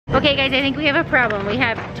Okay guys, I think we have a problem. We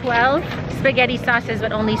have 12 spaghetti sauces,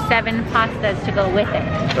 but only 7 pastas to go with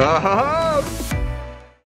it.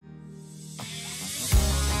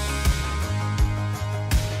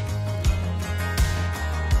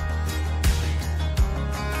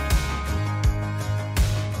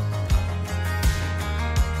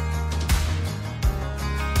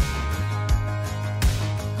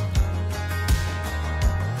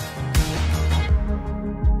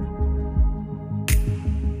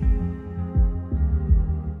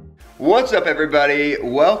 What's up everybody?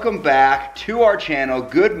 Welcome back to our channel.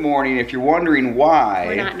 Good morning. If you're wondering why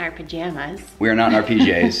we're not in our pajamas. We are not in our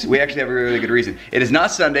PJs. We actually have a really good reason. It is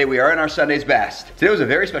not Sunday. We are in our Sunday's best. Today was a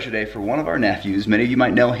very special day for one of our nephews. Many of you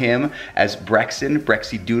might know him as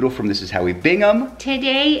Brexy Doodle from This Is How We Bingham.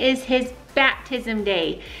 Today is his baptism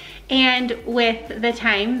day. And with the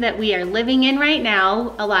time that we are living in right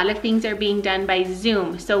now, a lot of things are being done by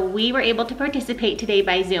Zoom. So we were able to participate today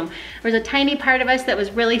by Zoom. There was a tiny part of us that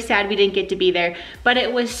was really sad we didn't get to be there, but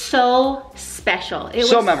it was so special. It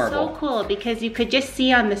was memorable. So cool because you could just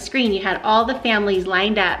see on the screen, you had all the families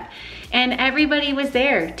lined up and everybody was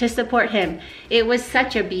there to support him. It was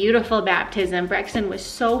such a beautiful baptism. Brexton was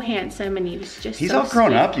so handsome and he was just He's all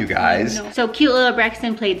grown up, you guys. So cute little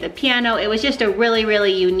Brexton played the piano. It was just a really,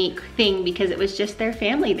 really unique thing because it was just their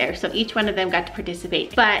family there. So each one of them got to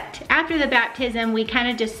participate. But after the baptism, we kind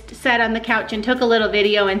of just sat on the couch and took a little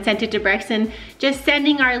video and sent it to Brexton, just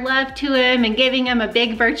sending our love to him and giving him a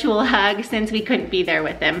big virtual hug since we couldn't be there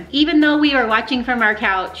with him. Even though we were watching from our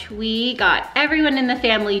couch, we got everyone in the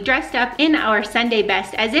family dressed up in our Sunday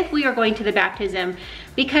best as if we were going to the baptism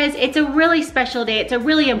because it's a really special day. It's a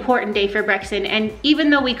really important day for Brexton, and even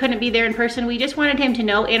though we couldn't be there in person, we just wanted him to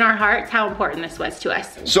know in our hearts how important this was to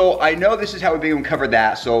us. So I know This Is How We Bingham covered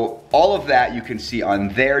that, so all of that you can see on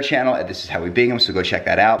their channel at This Is How We Bingham, so go check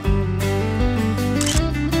that out.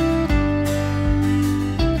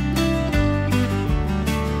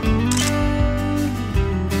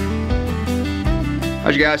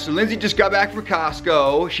 Alright you guys, so Lindsay just got back from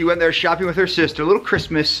Costco. She went there shopping with her sister, a little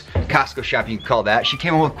Christmas Costco shopping, you can call that. She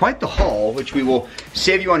came home with quite the haul, which we will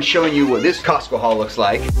save you on showing you what this Costco haul looks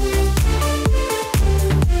like.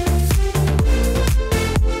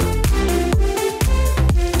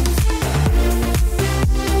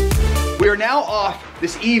 We are now off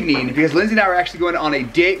this evening because Lindsay and I are actually going on a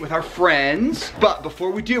date with our friends. But before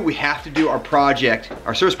we do, we have to do our project,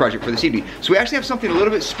 our service project for this evening. So we actually have something a little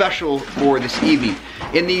bit special for this evening.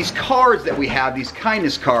 In these cards that we have, these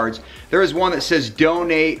kindness cards, there is one that says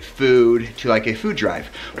donate food to like a food drive.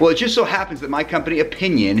 Well, it just so happens that my company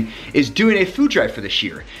Opiniion is doing a food drive for this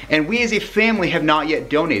year. And we as a family have not yet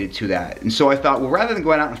donated to that. And so I thought, well, rather than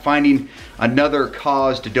going out and finding another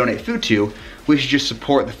cause to donate food to, we should just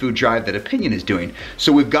support the food drive that Opiniion is doing.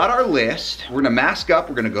 So we've got our list. We're gonna mask up,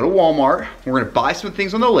 we're gonna go to Walmart, we're gonna buy some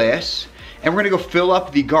things on the list, and we're gonna go fill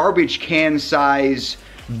up the garbage can size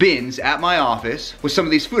bins at my office with some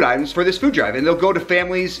of these food items for this food drive. And they'll go to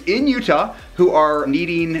families in Utah who are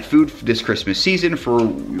needing food this Christmas season for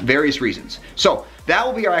various reasons. So that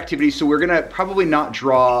will be our activity. So we're gonna probably not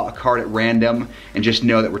draw a card at random and just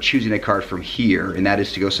know that we're choosing a card from here, and that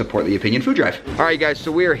is to go support the Opiniion food drive. All right guys,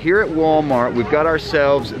 so we are here at Walmart. We've got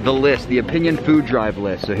ourselves the list, the Opiniion food drive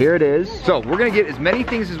list. So here it is. So we're gonna get as many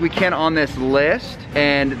things as we can on this list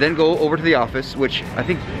and then go over to the office, which I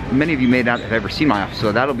think many of you may not have ever seen my office,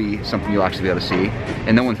 so that'll be something you'll actually be able to see.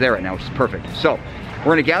 And no one's there right now, which is perfect. So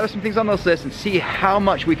we're gonna gather some things on those lists and see how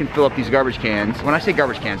much we can fill up these garbage cans. When I say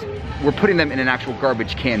garbage cans, we're putting them in an actual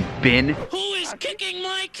garbage can bin. Who is kicking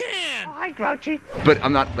my can? Oh, hi, Grouchy. But we're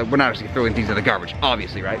not actually throwing things in the garbage,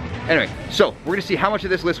 obviously, right? Anyway, so we're gonna see how much of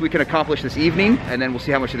this list we can accomplish this evening, and then we'll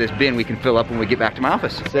see how much of this bin we can fill up when we get back to my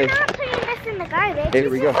office. I'm not putting this in the garbage. Here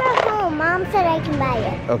we go. This is at home. Mom said I can buy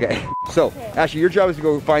it. Okay, so Ashley, your job is to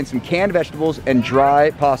go find some canned vegetables and dry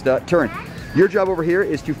pasta. Turn. Your job over here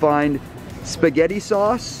is to find spaghetti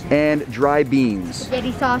sauce and dry beans.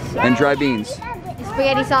 Spaghetti sauce. And dry beans.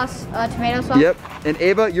 Spaghetti sauce, tomato sauce. Yep. And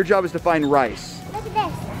Ava, your job is to find rice. Look at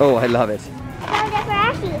this. Oh, I love it. Found it for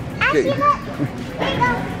Ashley. Ashley, look. Here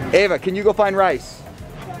you go. Ava, can you go find rice?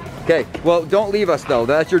 Okay. Well, don't leave us though.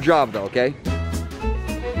 That's your job though, okay?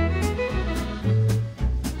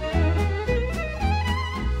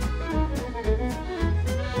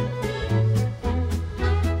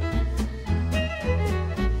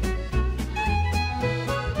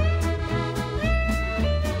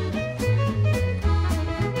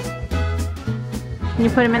 Can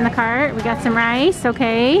you put them in the cart? We got some rice,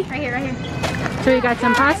 okay. Right here, right here. So we got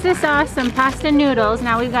some pasta sauce, some pasta noodles.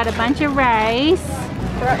 Now we've got a bunch of rice.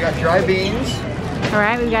 We got dry beans. All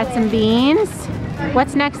right, we've got some beans.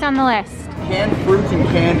 What's next on the list? canned fruits and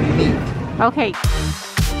canned meat. Okay.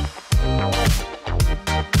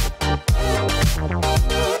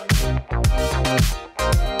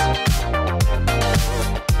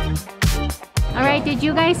 All right, did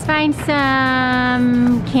you guys find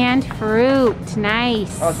some canned fruit?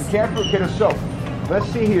 Nice. Oh, some canned fruit, kiddo. So, let's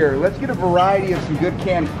see here. Let's get a variety of some good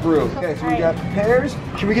canned fruit. Okay, so we got pears.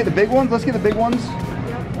 Should we get the big ones? Let's get the big ones.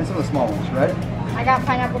 And some of the small ones, right? I got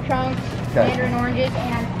pineapple chunks, mandarin oranges,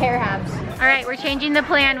 and pear halves. All right, we're changing the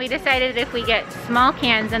plan. We decided if we get small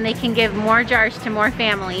cans, then they can give more jars to more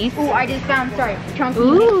families. Ooh, I just found, chunks.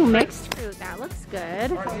 Ooh, mixed fruit. That looks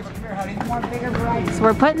good. All right, Ava, come here, honey. More bigger variety. So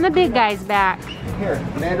we're putting the big guys back. Here,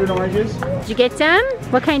 mandarin oranges. Did you get some?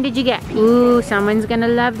 What kind did you get? Ooh, someone's gonna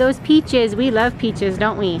love those peaches. We love peaches,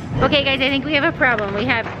 don't we? Okay guys, I think we have a problem. We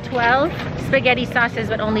have 12 spaghetti sauces,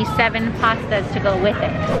 but only 7 pastas to go with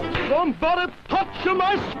it. Somebody touch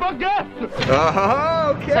my spaghetti!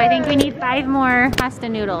 Oh, okay. So I think we need 5 more pasta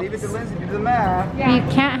noodles. Leave it to Lindsay, do the math. You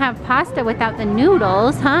can't have pasta without the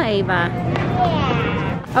noodles, huh, Ava?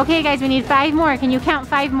 Yeah. Okay guys, we need 5 more. Can you count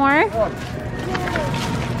 5 more?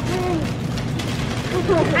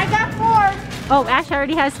 I got 4. Oh, Ash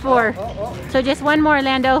already has 4. So just 1 more,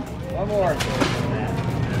 Lando. One more.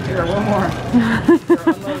 Here, one more.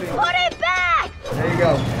 Put it back! There you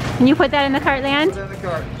go. Can you put that in the cart, Land? Put it in the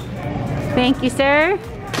cart. Thank you, sir.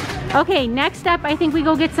 Okay, next up, I think we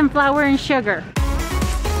go get some flour and sugar.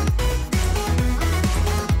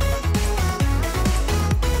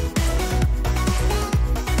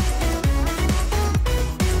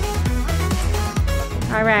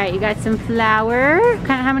 All right, you got some flour.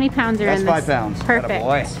 How many pounds are in this? That's 5 pounds. Perfect.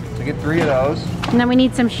 Attaboy. So get 3 of those. And then we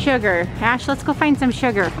need some sugar. Ash, let's go find some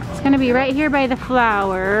sugar. It's gonna be right here by the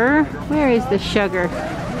flour. Where is the sugar?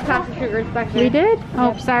 Pass the sugar back there. We did?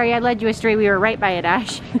 Oh, sorry, I led you astray. We were right by it,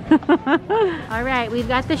 Ash. All right, we've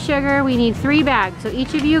got the sugar. We need 3 bags. So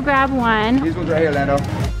each of you grab 1. These ones right here, Lando.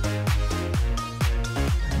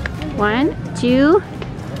 1, 2,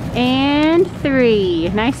 and 3.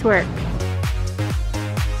 Nice work.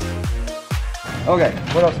 Okay,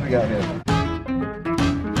 what else we got here?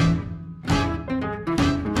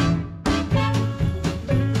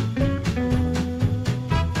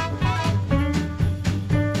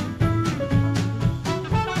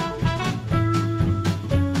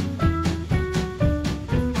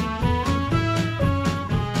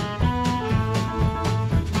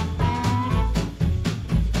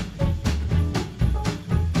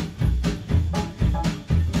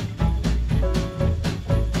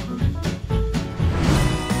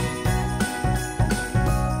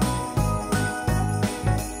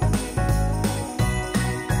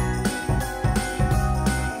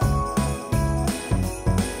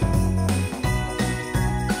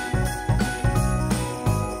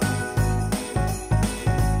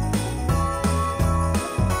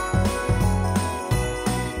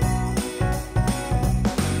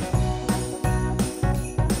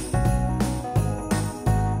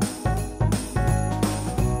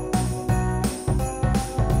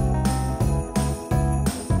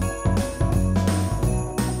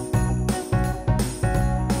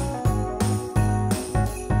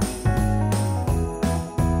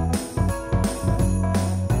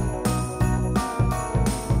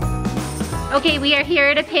 Okay, we are here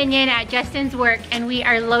at Opinion at Justin's work, and we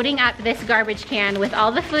are loading up this garbage can with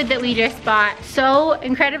all the food that we just bought. So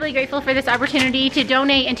incredibly grateful for this opportunity to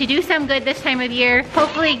donate and to do some good this time of year.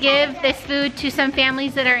 Hopefully give this food to some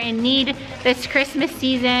families that are in need this Christmas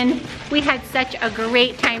season. We had such a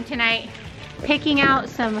great time tonight picking out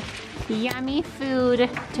some yummy food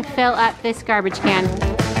to fill up this garbage can.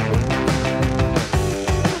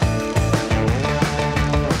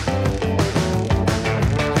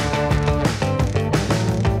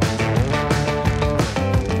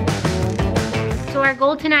 Our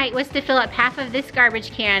goal tonight was to fill up half of this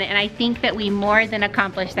garbage can, and I think that we more than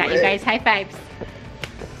accomplished that. You guys, high fives.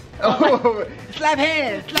 Oh, slap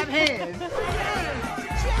hands, slap hands.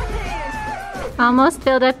 Almost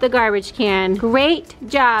filled up the garbage can. Great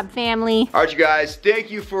job, family. All right, you guys, thank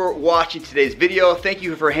you for watching today's video. Thank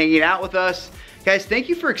you for hanging out with us. Guys, thank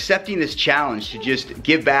you for accepting this challenge to just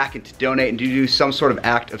give back and to donate and to do some sort of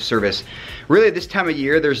act of service. Really, at this time of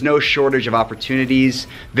year, there's no shortage of opportunities.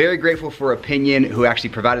 Very grateful for Opinion, who actually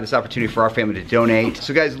provided this opportunity for our family to donate.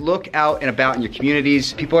 So guys, look out and about in your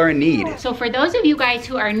communities. People are in need. So for those of you guys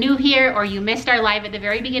who are new here or you missed our live at the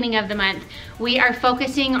very beginning of the month, we are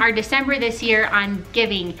focusing our December this year on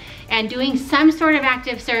giving and doing some sort of act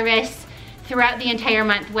of service throughout the entire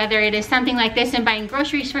month, whether it is something like this and buying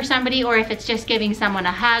groceries for somebody, or if it's just giving someone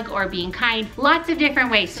a hug or being kind. Lots of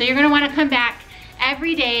different ways. So you're gonna wanna come back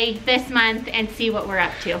every day this month and see what we're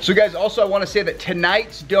up to. So guys, also I want to say that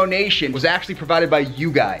tonight's donation was actually provided by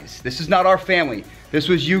you guys. This is not our family. This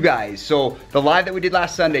was you guys. So the live that we did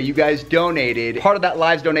last Sunday, you guys donated. Part of that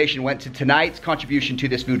live's donation went to tonight's contribution to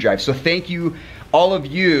this food drive. So thank you, all of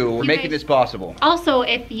you, for making this possible. Also,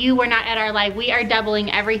 if you were not at our live, we are doubling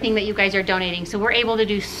everything that you guys are donating. So we're able to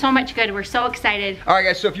do so much good. We're so excited. All right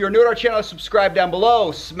guys, so if you're new to our channel, subscribe down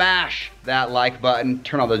below, smash that like button,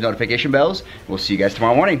 turn on those notification bells. We'll see you guys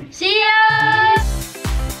tomorrow morning. See ya!